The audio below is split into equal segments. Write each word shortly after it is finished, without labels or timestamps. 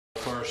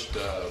First,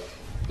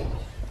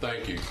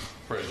 thank you,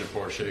 President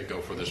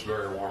Poroshenko, for this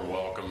very warm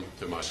welcome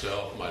to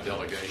myself, my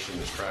delegation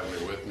that's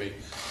traveling with me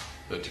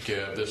to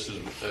Kiev. This is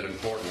an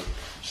important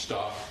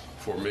stop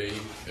for me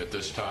at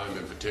this time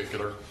in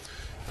particular.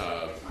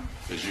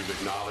 As you've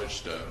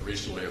acknowledged,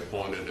 recently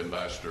appointed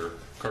Ambassador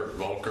Kurt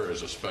Volker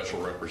as a special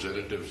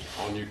representative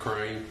on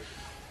Ukraine,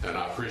 and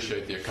I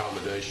appreciate the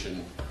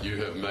accommodation you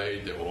have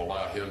made that will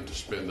allow him to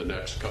spend the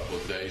next couple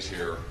of days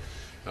here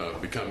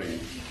becoming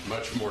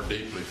much more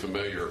deeply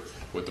familiar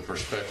with the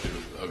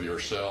perspective of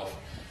yourself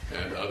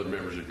and other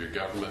members of your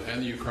government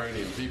and the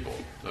Ukrainian people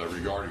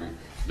regarding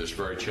this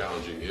very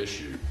challenging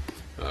issue.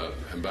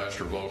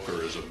 Ambassador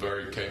Volker is a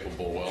very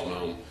capable,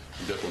 well-known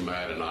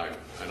diplomat, and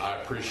I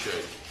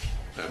appreciate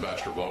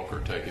Ambassador Volker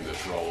taking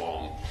this role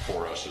on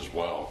for us as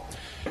well.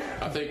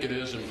 I think it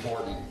is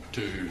important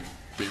to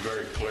be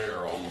very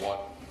clear on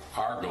what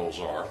our goals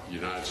are, the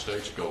United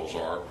States goals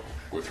are,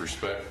 with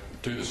respect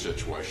to the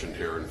situation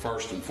here. And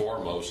first and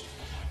foremost,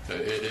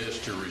 it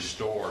is to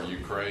restore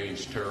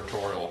Ukraine's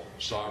territorial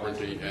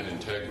sovereignty and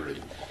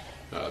integrity.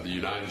 The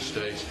United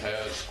States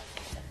has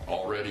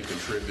already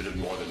contributed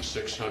more than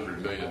 $600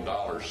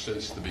 million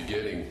since the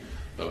beginning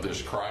of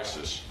this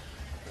crisis.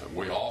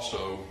 We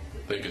also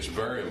think it's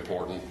very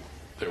important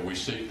that we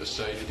seek the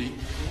safety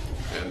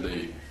and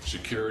the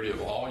security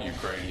of all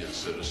Ukrainian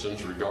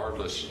citizens,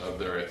 regardless of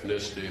their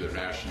ethnicity, their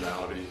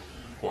nationality,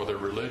 or their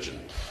religion.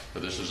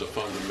 This is a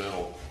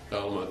fundamental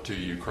element to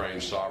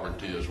Ukraine's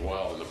sovereignty as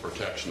well, and the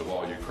protection of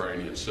all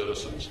Ukrainian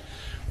citizens.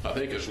 I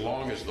think as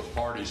long as the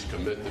parties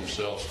commit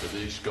themselves to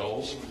these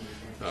goals,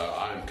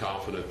 I'm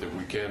confident that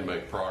we can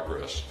make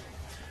progress.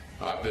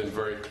 I've been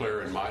very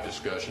clear in my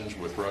discussions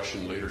with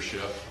Russian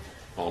leadership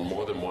on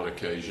more than one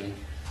occasion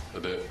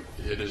that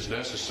it is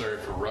necessary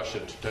for Russia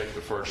to take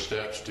the first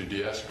steps to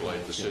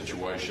de-escalate the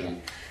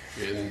situation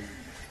in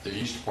the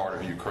east part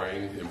of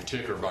Ukraine, in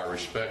particular by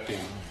respecting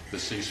the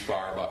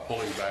ceasefire, by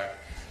pulling back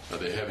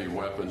the heavy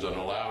weapons and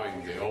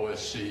allowing the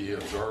OSCE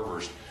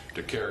observers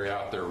to carry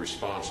out their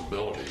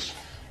responsibilities.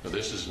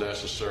 This is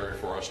necessary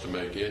for us to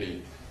make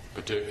any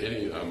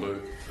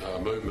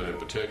movement in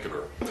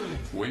particular.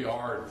 We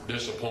are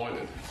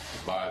disappointed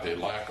by the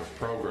lack of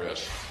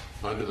progress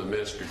under the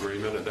Minsk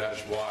agreement, and that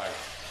is why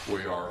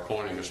we are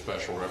appointing a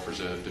special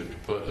representative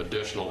to put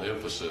additional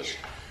emphasis.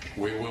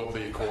 We will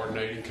be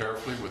coordinating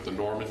carefully with the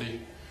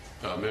Normandy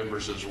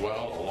members as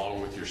well,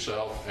 along with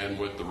yourself and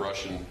with the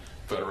Russian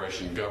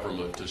Federation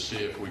government, to see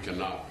if we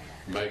cannot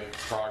make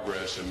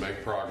progress and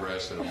make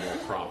progress in a more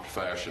prompt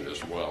fashion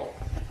as well.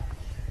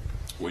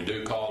 We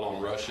do call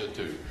on Russia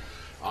to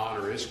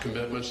honor its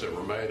commitments that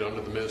were made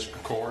under the Minsk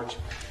Accords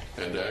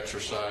and to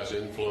exercise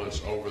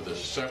influence over the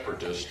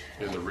separatists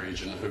in the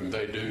region, whom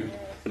they do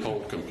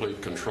hold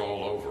complete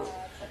control over.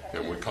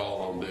 And we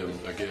call on them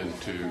again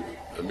to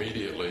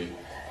immediately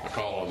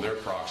call on their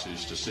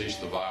proxies to cease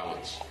the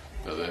violence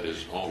that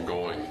is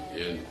ongoing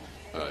in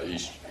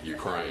East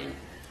Ukraine.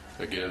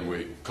 Again,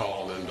 we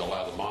call on them to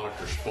allow the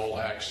monitors full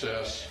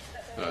access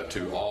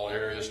to all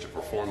areas to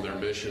perform their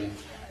mission,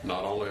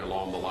 not only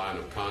along the line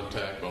of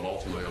contact, but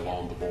ultimately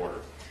along the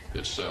border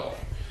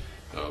itself.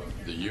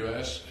 The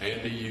U.S.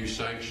 and EU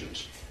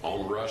sanctions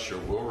on Russia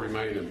will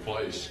remain in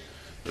place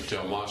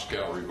until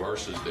Moscow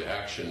reverses the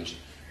actions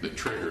that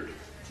triggered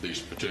these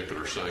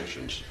particular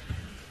sanctions.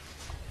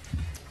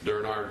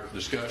 During our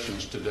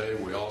discussions today,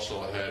 we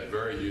also had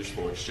very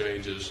useful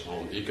exchanges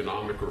on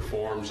economic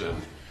reforms,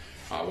 and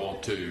I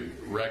want to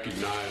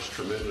recognize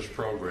tremendous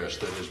progress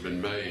that has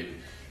been made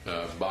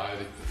by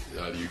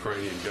the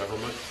Ukrainian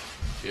government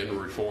in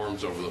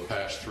reforms over the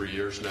past 3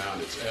 years now,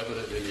 and it's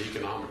evident in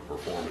economic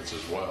performance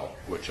as well,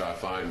 which I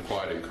find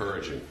quite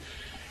encouraging.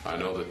 I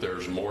know that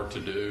there's more to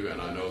do, and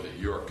I know that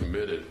you are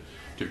committed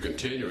to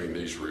continuing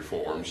these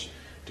reforms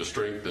to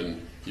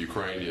strengthen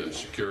Ukrainian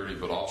security,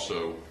 but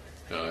also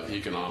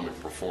economic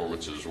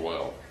performance as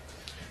well.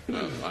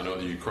 I know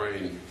that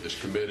Ukraine is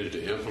committed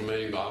to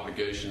implementing the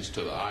obligations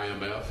to the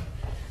IMF,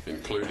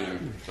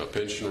 including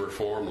pension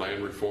reform,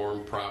 land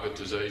reform,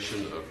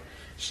 privatization of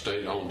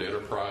state-owned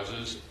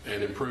enterprises,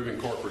 and improving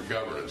corporate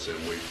governance. And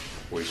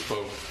we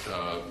spoke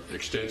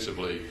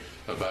extensively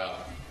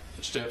about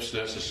steps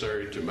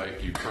necessary to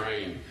make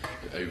Ukraine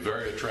a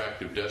very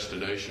attractive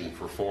destination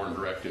for foreign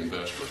direct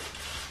investment.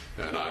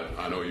 And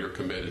I know you're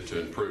committed to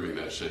improving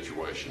that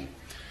situation.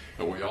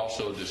 And we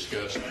also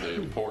discussed the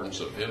importance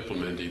of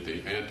implementing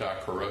the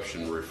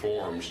anti-corruption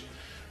reforms,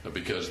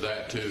 because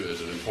that too is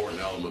an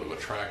important element of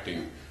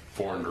attracting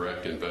foreign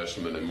direct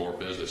investment and more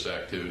business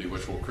activity,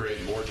 which will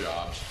create more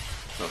jobs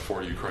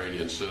for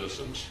Ukrainian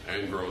citizens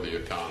and grow the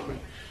economy.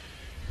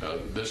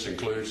 This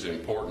includes the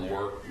important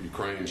work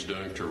Ukraine's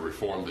doing to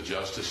reform the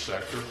justice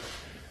sector,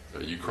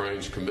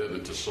 Ukraine's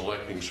commitment to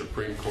selecting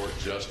Supreme Court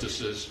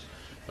justices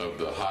of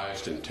the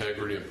highest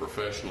integrity and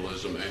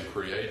professionalism, and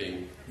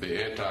creating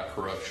the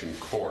anti-corruption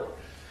court.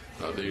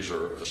 These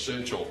are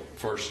essential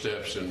first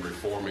steps in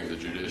reforming the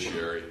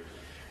judiciary,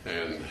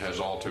 and has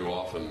all too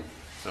often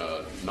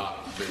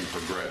not been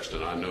progressed.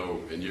 And I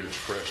know, and you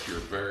expressed your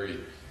very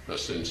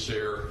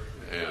sincere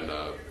and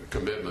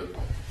commitment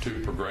to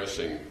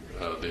progressing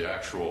the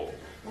actual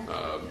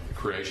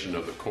creation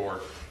of the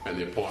court and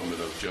the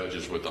appointment of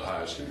judges with the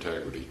highest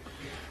integrity.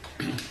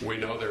 We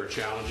know there are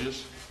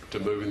challenges to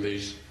moving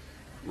these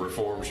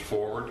reforms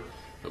forward,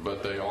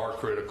 but they are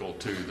critical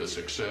to the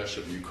success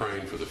of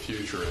Ukraine for the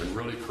future and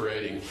really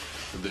creating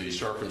the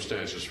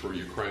circumstances for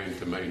Ukraine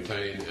to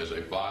maintain as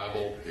a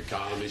viable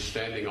economy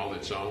standing on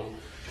its own,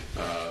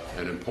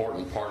 an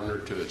important partner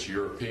to its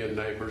European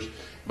neighbors,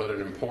 but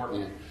an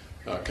important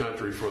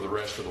country for the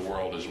rest of the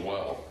world as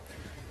well.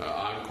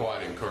 I'm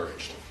quite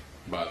encouraged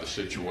by the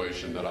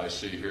situation that I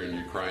see here in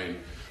Ukraine,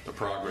 the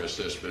progress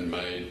that's been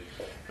made,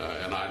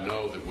 and I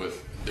know that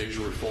with these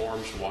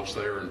reforms, once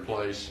they are in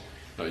place,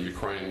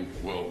 Ukraine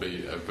will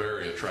be a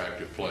very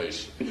attractive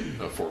place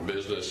for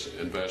business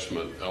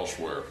investment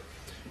elsewhere.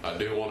 I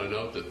do want to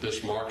note that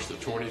this marks the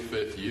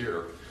 25th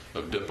year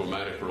of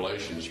diplomatic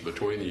relations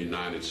between the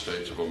United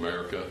States of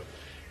America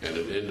and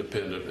an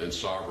independent and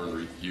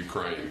sovereign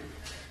Ukraine.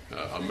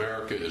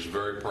 America is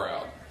very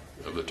proud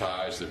of the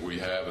ties that we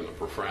have and the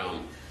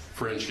profound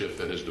friendship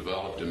that has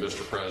developed. And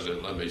Mr.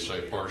 President, let me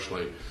say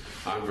personally,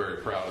 I'm very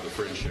proud of the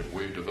friendship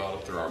we've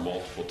developed through our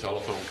multiple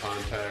telephone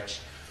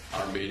contacts,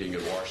 our meeting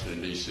in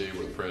Washington, D.C.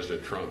 when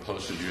President Trump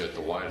hosted you at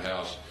the White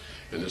House,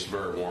 and this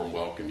very warm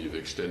welcome you've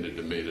extended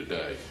to me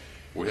today.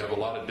 We have a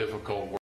lot of difficult work